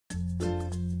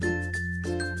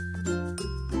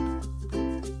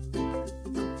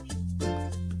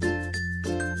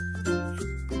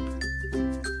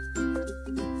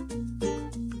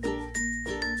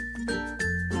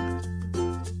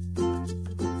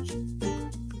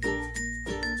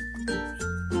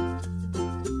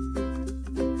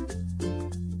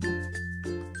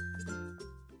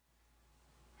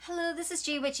this is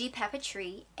G with G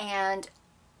Papeterie, and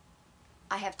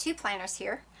I have two planners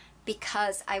here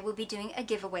because I will be doing a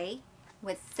giveaway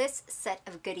with this set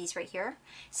of goodies right here.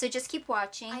 So just keep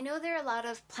watching. I know there are a lot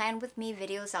of plan with me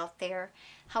videos out there.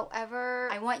 However,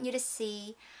 I want you to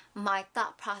see my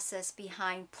thought process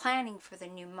behind planning for the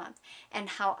new month and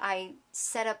how I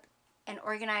set up and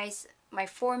organize my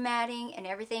formatting and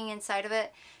everything inside of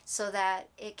it so that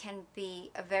it can be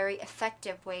a very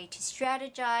effective way to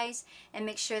strategize and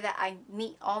make sure that I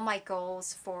meet all my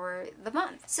goals for the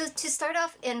month. So to start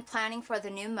off in planning for the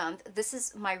new month, this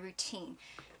is my routine.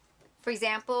 For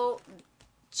example,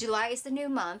 July is the new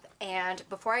month, and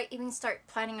before I even start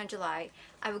planning on July,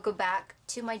 I would go back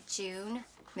to my June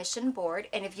mission board.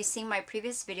 And if you've seen my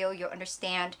previous video, you'll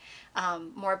understand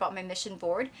more about my mission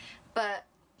board. But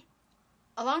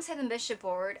alongside the mission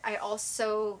board, I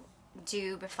also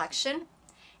do reflection.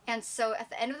 And so at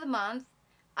the end of the month,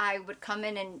 I would come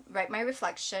in and write my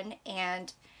reflection,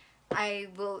 and I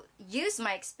will use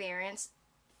my experience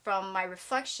from my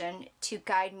reflection to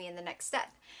guide me in the next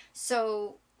step.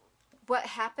 So what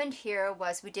happened here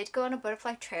was we did go on a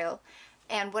butterfly trail,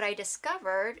 and what I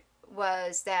discovered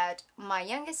was that my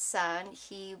youngest son,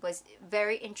 he was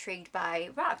very intrigued by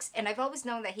rocks, and I've always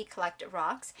known that he collected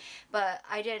rocks, but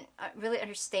I didn't really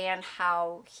understand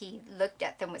how he looked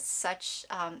at them with such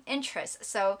interest.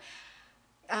 So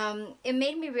it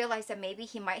made me realize that maybe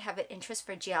he might have an interest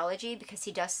for geology, because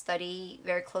he does study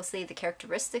very closely the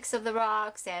characteristics of the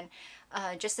rocks and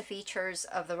just the features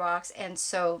of the rocks. And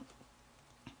so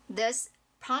this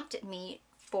prompted me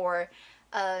for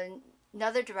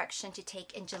another direction to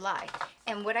take in July.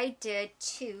 And what I did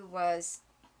too was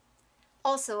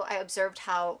also I observed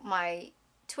how my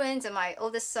twins and my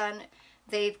oldest son,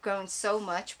 they've grown so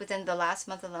much within the last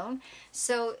month alone.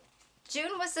 So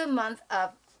June was a month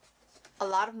of a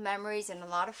lot of memories and a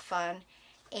lot of fun,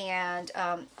 and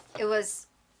it was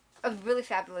a really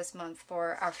fabulous month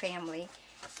for our family.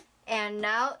 And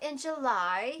now in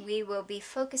July, we will be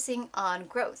focusing on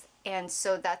growth. And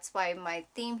so that's why my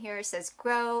theme here says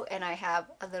grow, and I have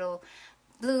a little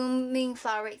blooming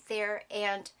flower right there.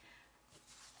 And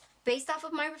based off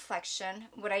of my reflection,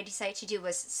 what I decided to do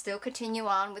was still continue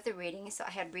on with the reading. So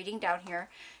I had reading down here,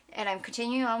 and I'm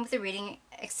continuing on with the reading,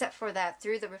 except for that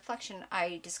through the reflection,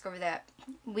 I discovered that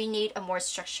we need a more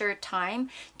structured time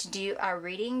to do our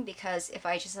reading, because if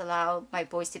I just allow my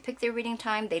boys to pick their reading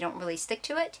time, they don't really stick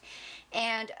to it.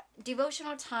 And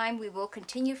devotional time, we will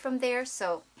continue from there.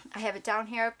 So I have it down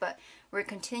here, but we're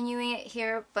continuing it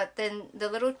here. But then the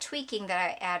little tweaking that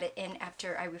I added in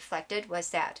after I reflected was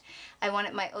that I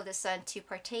wanted my oldest son to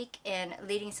partake in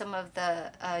leading some of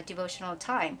the devotional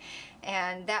time.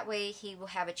 And that way he will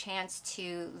have a chance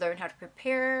to learn how to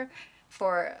prepare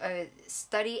for a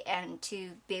study and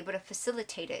to be able to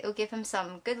facilitate it. It'll give him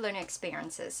some good learning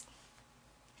experiences.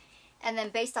 And then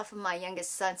based off of my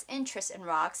youngest son's interest in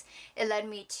rocks, it led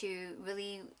me to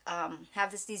really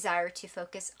have this desire to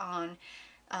focus on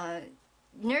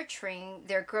nurturing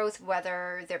their growth,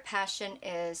 whether their passion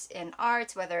is in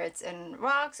arts, whether it's in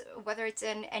rocks, whether it's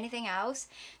in anything else.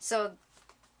 So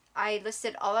I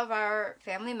listed all of our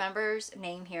family members'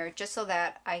 name here just so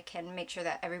that I can make sure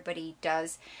that everybody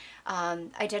does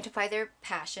identify their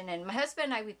passion. And my husband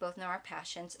and I, we both know our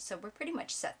passions, so we're pretty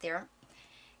much set there.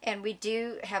 And we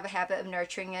do have a habit of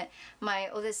nurturing it. My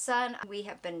oldest son, we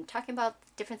have been talking about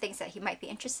different things that he might be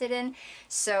interested in.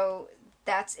 So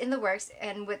that's in the works.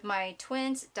 And with my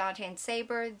twins, Dante and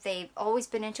Saber, they've always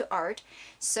been into art.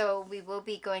 So we will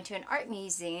be going to an art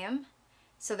museum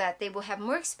so that they will have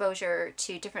more exposure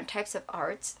to different types of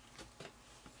arts.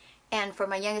 And for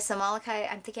my youngest son, Malachi,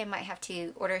 I'm thinking I might have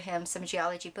to order him some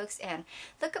geology books and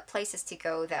look up places to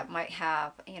go that might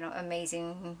have, you know,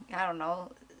 amazing, I don't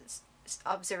know,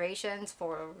 observations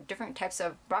for different types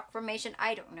of rock formation.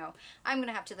 I don't know. I'm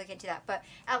gonna have to look into that, but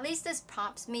at least this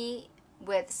prompts me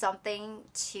with something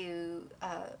to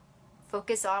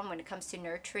focus on when it comes to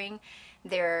nurturing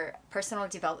their personal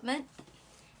development.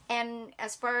 And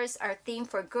as far as our theme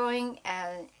for growing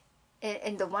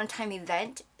in the one-time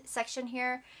event section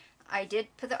here, I did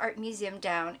put the art museum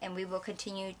down, and we will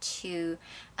continue to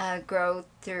grow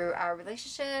through our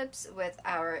relationships with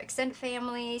our extended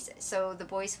families. So the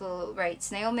boys will write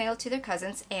snail mail to their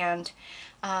cousins, and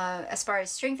as far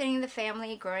as strengthening the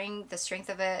family, growing the strength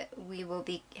of it, we will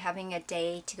be having a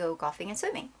day to go golfing and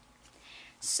swimming.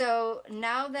 So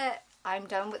now that I'm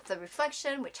done with the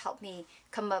reflection, which helped me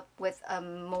come up with a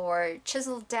more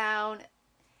chiseled down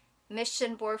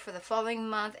mission board for the following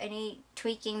month. Any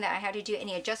tweaking that I had to do,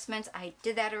 any adjustments, I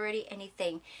did that already.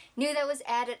 Anything new that was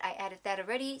added, I added that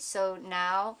already. So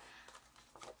now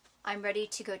I'm ready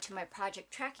to go to my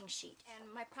project tracking sheet.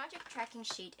 And my project tracking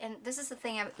sheet, and this is the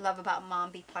thing I love about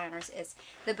Mom Bee planners, is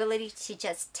the ability to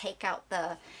just take out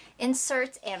the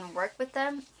inserts and work with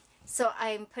them. So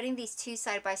I'm putting these two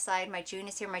side by side. My June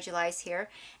is here, my July is here,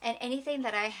 and anything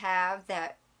that I have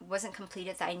that wasn't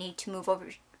completed that I need to move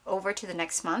over to the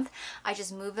next month, I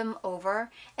just move them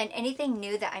over. And anything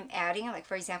new that I'm adding, like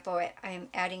for example, I'm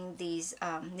adding these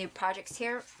new projects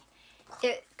here,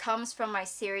 it comes from my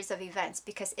series of events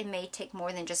because it may take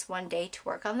more than just one day to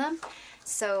work on them.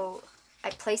 So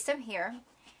I place them here,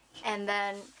 and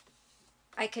then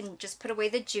I can just put away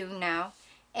the June now,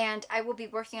 and I will be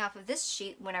working off of this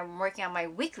sheet when I'm working on my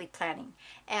weekly planning,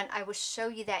 and I will show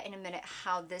you that in a minute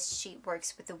how this sheet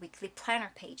works with the weekly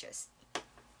planner pages.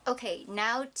 Okay,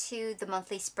 now to the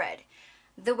monthly spread.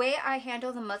 The way I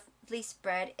handle the monthly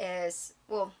spread is,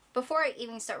 well, before I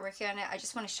even start working on it, I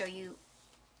just want to show you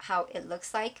how it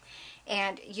looks like.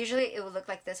 And usually it will look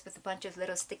like this with a bunch of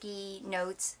little sticky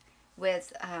notes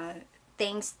with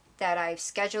things that I've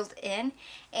scheduled in.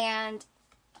 And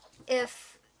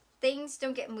if things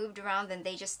don't get moved around, then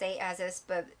they just stay as is.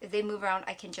 But if they move around,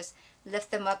 I can just lift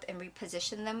them up and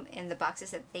reposition them in the boxes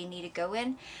that they need to go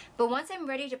in. But once I'm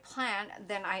ready to plan,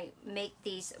 then I make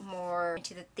these more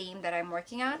into the theme that I'm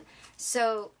working on.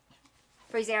 So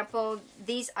for example,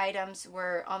 these items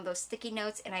were on those sticky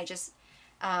notes, and I just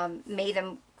made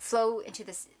them flow into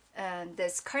this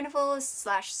this carnival /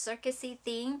 circusy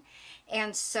theme.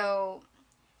 And so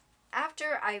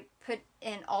after I put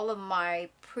in all of my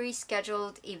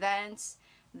pre-scheduled events,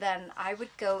 then I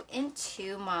would go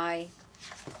into my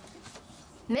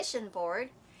mission board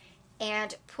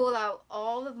and pull out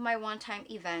all of my one-time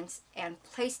events and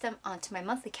place them onto my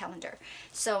monthly calendar.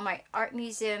 So my art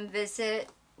museum visit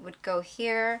would go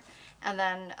here, and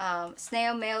then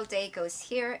snail mail day goes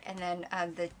here, and then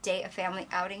the day of family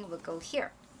outing would go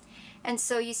here. And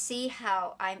so you see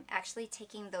how I'm actually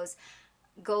taking those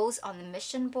goals on the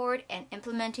mission board and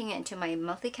implementing it into my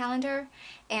monthly calendar.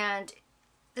 And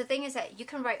the thing is that you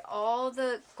can write all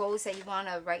the goals that you want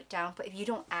to write down, but if you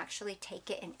don't actually take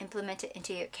it and implement it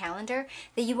into your calendar,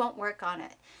 then you won't work on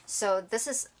it. So this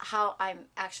is how I'm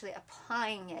actually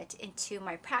applying it into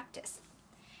my practice.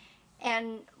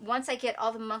 And once I get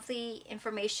all the monthly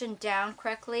information down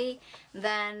correctly,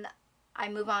 then I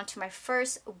move on to my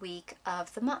first week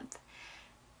of the month.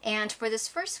 And for this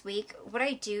first week, what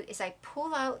I do is I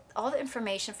pull out all the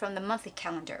information from the monthly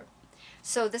calendar.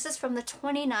 So this is from the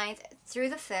 29th through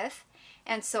the 5th.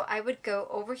 And so I would go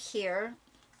over here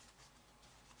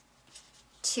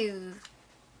to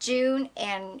June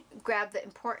and grab the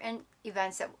important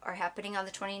events that are happening on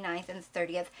the 29th and the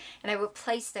 30th, and I would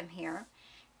place them here.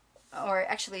 Or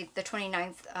actually the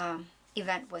 29th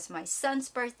event was my son's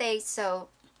birthday, so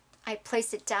I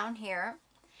placed it down here.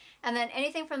 And then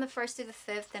anything from the 1st through the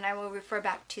 5th, then I will refer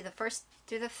back to the 1st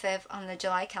through the 5th on the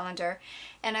July calendar,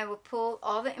 and I will pull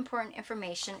all the important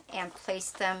information and place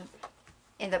them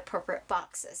in the appropriate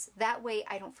boxes. That way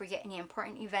I don't forget any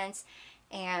important events,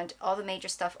 and all the major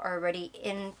stuff are already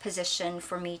in position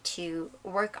for me to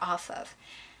work off of.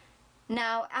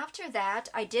 Now after that,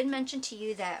 I did mention to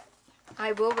you that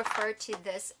I will refer to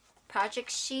this project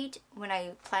sheet when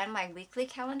I plan my weekly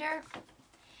calendar.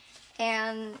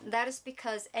 And that is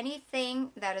because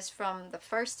anything that is from the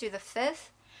 1st through the 5th,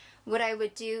 what I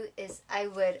would do is I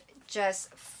would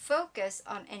just focus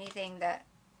on anything that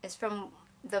is from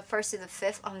the 1st through the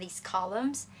 5th on these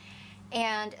columns.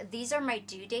 And these are my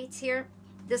due dates here.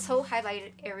 This whole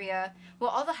highlighted area, well,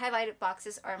 all the highlighted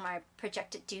boxes are my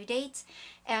projected due dates.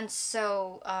 And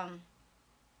so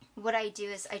what I do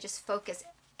is I just focus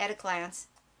at a glance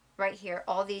right here,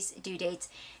 all these due dates,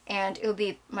 and it will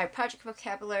be my project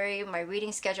vocabulary, my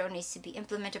reading schedule needs to be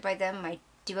implemented by them, my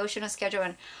devotional schedule,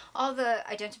 and all the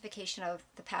identification of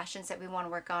the passions that we want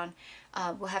to work on.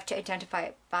 We'll have to identify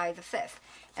it by the 5th.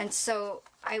 And so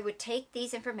I would take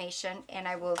these information and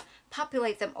I will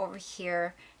populate them over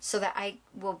here so that I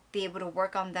will be able to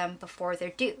work on them before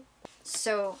they're due.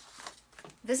 So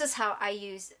this is how I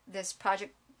use this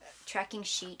project tracking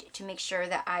sheet to make sure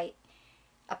that I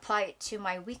apply it to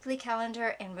my weekly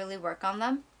calendar and really work on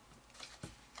them.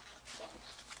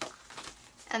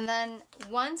 And then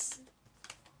once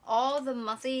all the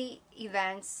monthly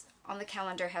events on the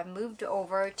calendar have moved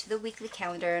over to the weekly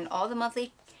calendar and all the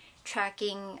monthly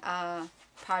tracking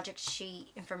project sheet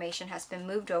information has been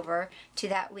moved over to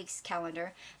that week's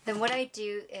calendar, then what I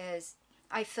do is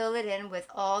I fill it in with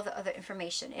all the other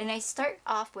information. And I start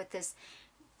off with this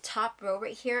top row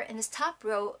right here, and this top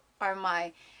row are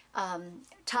my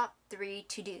top 3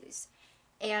 to-dos.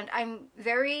 And I'm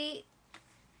very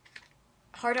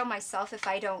hard on myself if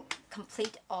I don't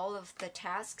complete all of the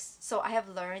tasks. So I have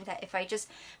learned that if I just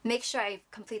make sure I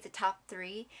complete the top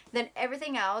 3, then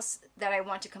everything else that I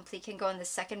want to complete can go in the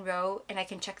second row and I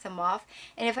can check them off.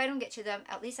 And if I don't get to them,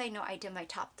 at least I know I did my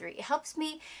top 3. It helps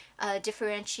me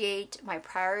differentiate my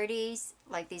priorities.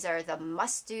 Like these are the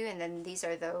must do, and then these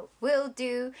are the will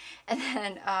do. And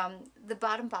then the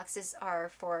bottom boxes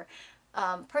are for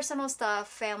personal stuff,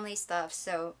 family stuff.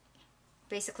 So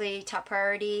basically top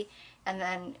priority, and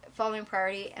then following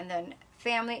priority, and then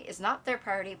family is not their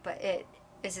priority, but it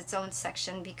is its own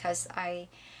section because I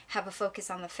have a focus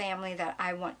on the family that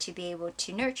I want to be able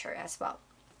to nurture as well.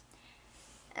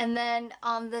 And then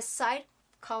on the side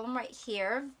column right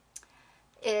here,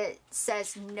 it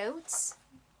says notes,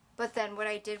 but then what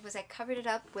I did was I covered it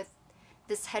up with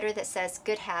this header that says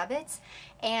good habits.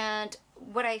 And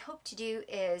what I hope to do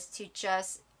is to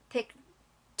just pick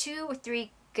 2 or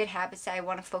 3 good habits that I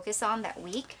want to focus on that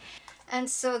week. And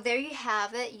so there you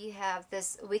have it. You have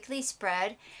this weekly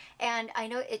spread, and I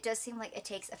know it does seem like it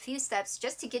takes a few steps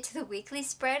just to get to the weekly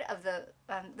spread of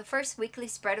the first weekly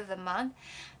spread of the month.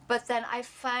 But then I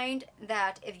find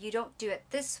that if you don't do it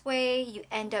this way, you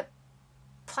end up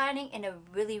planning in a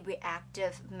really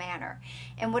reactive manner.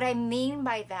 And what I mean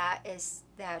by that is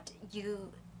that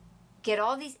you get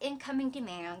all these incoming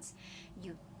demands,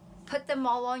 you put them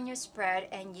all on your spread,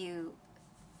 and you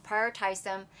prioritize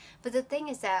them. But the thing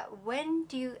is that when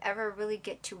do you ever really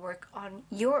get to work on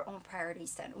your own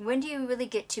priorities then? When do you really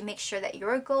get to make sure that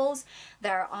your goals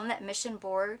that are on that mission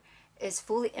board is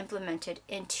fully implemented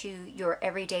into your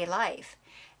everyday life?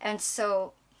 And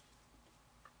so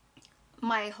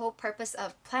my whole purpose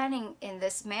of planning in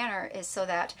this manner is so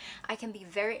that I can be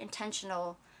very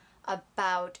intentional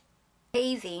about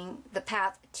paving the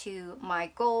path to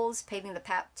my goals, paving the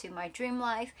path to my dream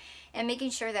life, and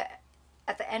making sure that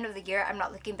at the end of the year, I'm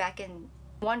not looking back and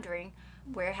wondering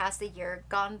where has the year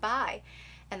gone by.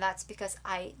 And that's because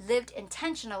I lived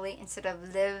intentionally instead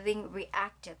of living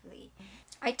reactively.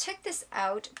 I took this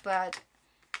out, but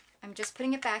I'm just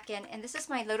putting it back in. And this is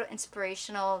my little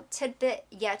inspirational tidbit,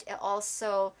 yet it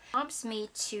also prompts me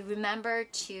to remember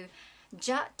to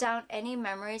jot down any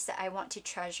memories that I want to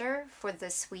treasure for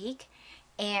this week.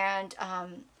 And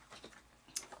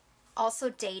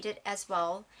also date it as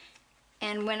well.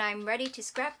 And when I'm ready to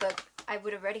scrapbook, I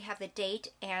would already have the date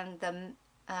and the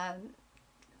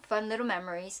fun little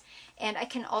memories. And I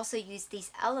can also use these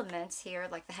elements here,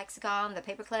 like the hexagon, the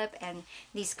paperclip, and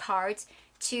these cards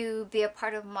to be a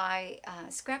part of my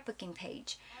scrapbooking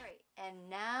page. All right, and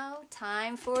now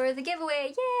time for the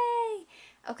giveaway. Yay!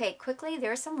 Okay, quickly,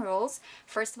 there are some rules.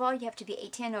 First of all, you have to be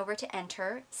 18 and over to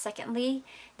enter. Secondly,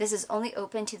 this is only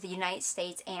open to the United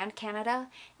States and Canada.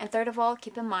 And third of all,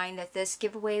 keep in mind that this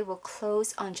giveaway will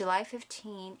close on July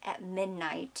 15 at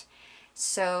midnight.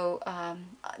 So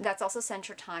that's also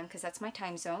Central Time because that's my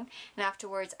time zone. And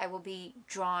afterwards, I will be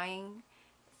drawing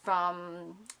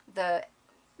from the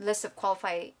list of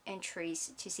qualified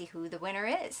entries to see who the winner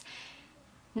is.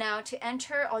 Now, to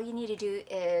enter, all you need to do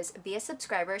is be a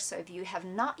subscriber. So if you have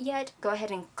not yet, go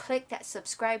ahead and click that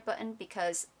subscribe button,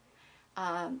 because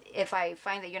if I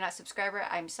find that you're not a subscriber,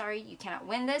 I'm sorry, you cannot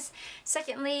win this.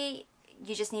 Secondly,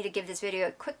 you just need to give this video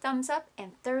a quick thumbs up.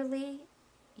 And thirdly,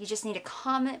 you just need to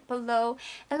comment below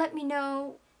and let me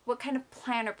know what kind of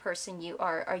planner person you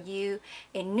are. Are you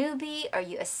a newbie? Are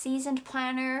you a seasoned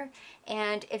planner?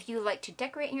 And if you like to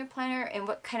decorate in your planner, and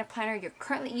what kind of planner you're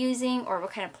currently using, or what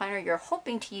kind of planner you're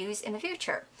hoping to use in the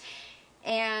future.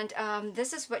 And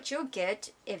this is what you'll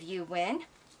get if you win.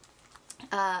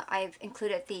 I've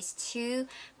included these 2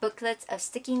 booklets of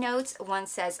sticky notes. One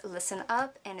says listen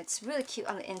up, and it's really cute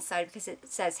on the inside because it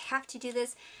says have to do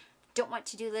this, don't want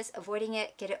to do this, avoiding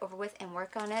it, get it over with and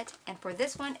work on it. And for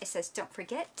this one, it says don't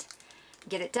forget,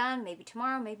 get it done, maybe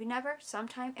tomorrow, maybe never,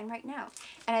 sometime, and right now.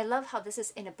 And I love how this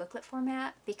is in a booklet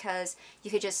format, because you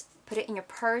could just put it in your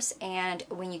purse, and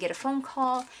when you get a phone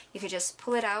call, you could just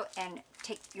pull it out and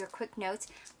take your quick notes,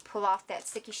 pull off that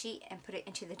sticky sheet, and put it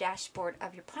into the dashboard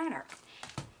of your planner.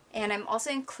 And I'm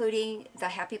also including the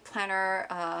Happy Planner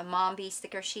Mom Bee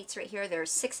sticker sheets right here. There's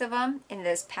 6 of them in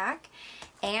this pack.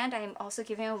 And I'm also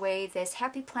giving away this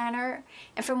Happy Planner.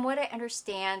 And from what I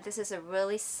understand, this is a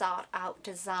really sought out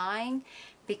design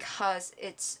because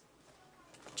it's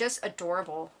just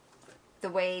adorable the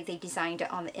way they designed it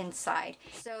on the inside.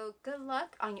 So good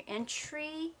luck on your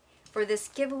entry for this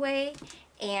giveaway,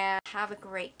 and have a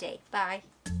great day. Bye.